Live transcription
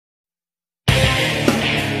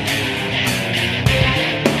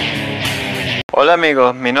Hola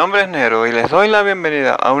amigos, mi nombre es Nero y les doy la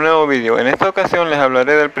bienvenida a un nuevo vídeo. En esta ocasión les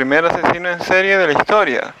hablaré del primer asesino en serie de la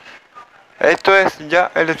historia. Esto es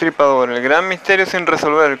Ya el Destripador, el gran misterio sin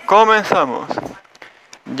resolver. ¡Comenzamos!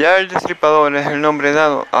 Ya el Destripador es el nombre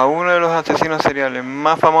dado a uno de los asesinos seriales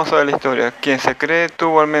más famosos de la historia, quien se cree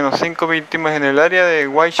tuvo al menos 5 víctimas en el área de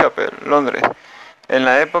Whitechapel, Londres, en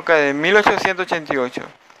la época de 1888.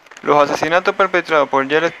 Los asesinatos perpetrados por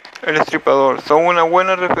Jack el Destripador son una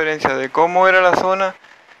buena referencia de cómo era la zona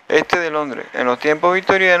este de Londres. En los tiempos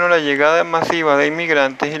victorianos, la llegada masiva de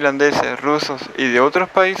inmigrantes irlandeses, rusos y de otros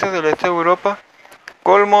países del este de Europa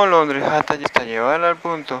colmó Londres hasta llegar al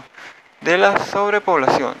punto de la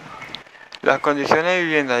sobrepoblación. Las condiciones de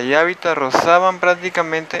vivienda y hábitat rozaban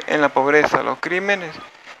prácticamente en la pobreza. Los crímenes,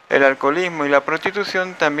 el alcoholismo y la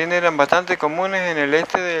prostitución también eran bastante comunes en el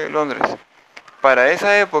este de Londres para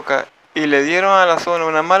esa época y le dieron a la zona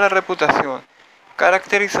una mala reputación,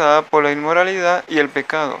 caracterizada por la inmoralidad y el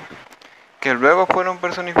pecado, que luego fueron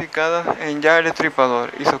personificadas en Jack el Destripador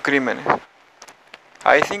y sus crímenes.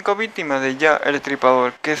 Hay 5 víctimas de Jack el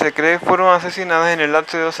Destripador que se cree fueron asesinadas en el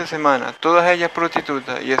lapso de 12 semanas, todas ellas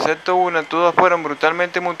prostitutas, y excepto una, todas fueron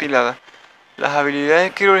brutalmente mutiladas. Las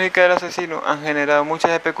habilidades quirúrgicas del asesino han generado muchas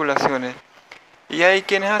especulaciones, y hay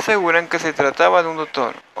quienes aseguran que se trataba de un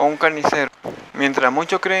doctor o un carnicero. Mientras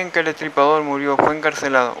muchos creen que el destripador murió, fue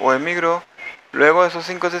encarcelado o emigró, luego de esos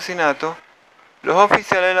 5 asesinatos, los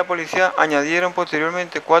oficiales de la policía añadieron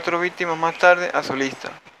posteriormente 4 víctimas más tarde a su lista.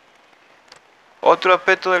 Otro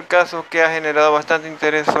aspecto del caso que ha generado bastante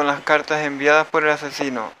interés son las cartas enviadas por el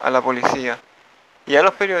asesino a la policía y a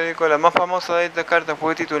los periódicos. La más famosa de estas cartas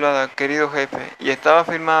fue titulada Querido Jefe y estaba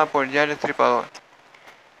firmada por Jack el Destripador,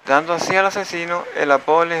 dando así al asesino el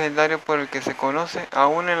apodo legendario por el que se conoce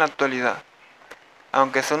aún en la actualidad.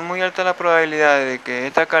 Aunque son muy altas las probabilidades de que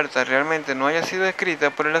esta carta realmente no haya sido escrita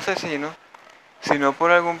por el asesino, sino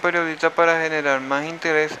por algún periodista para generar más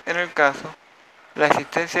interés en el caso, la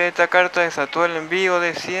existencia de esta carta desató el envío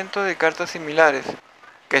de cientos de cartas similares,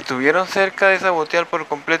 que estuvieron cerca de sabotear por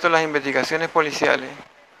completo las investigaciones policiales.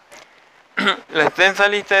 La extensa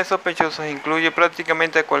lista de sospechosos incluye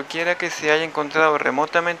prácticamente a cualquiera que se haya encontrado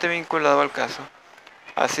remotamente vinculado al caso,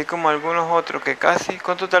 así como algunos otros que casi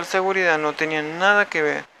con total seguridad no tenían nada que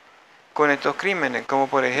ver con estos crímenes, como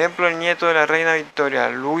por ejemplo el nieto de la reina Victoria,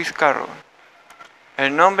 Louis Carroll.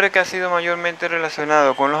 El nombre que ha sido mayormente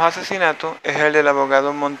relacionado con los asesinatos es el del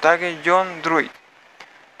abogado Montague John Druid,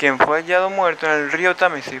 quien fue hallado muerto en el río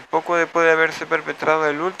Támesis poco después de haberse perpetrado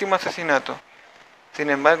el último asesinato. Sin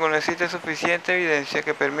embargo, no existe suficiente evidencia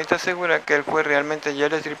que permita asegurar que él fue realmente ya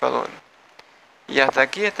el destripador. Y hasta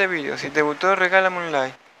aquí este vídeo. Si te gustó, regálame un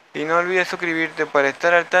like y no olvides suscribirte para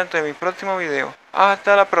estar al tanto de mis próximos videos.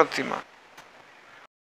 Hasta la próxima.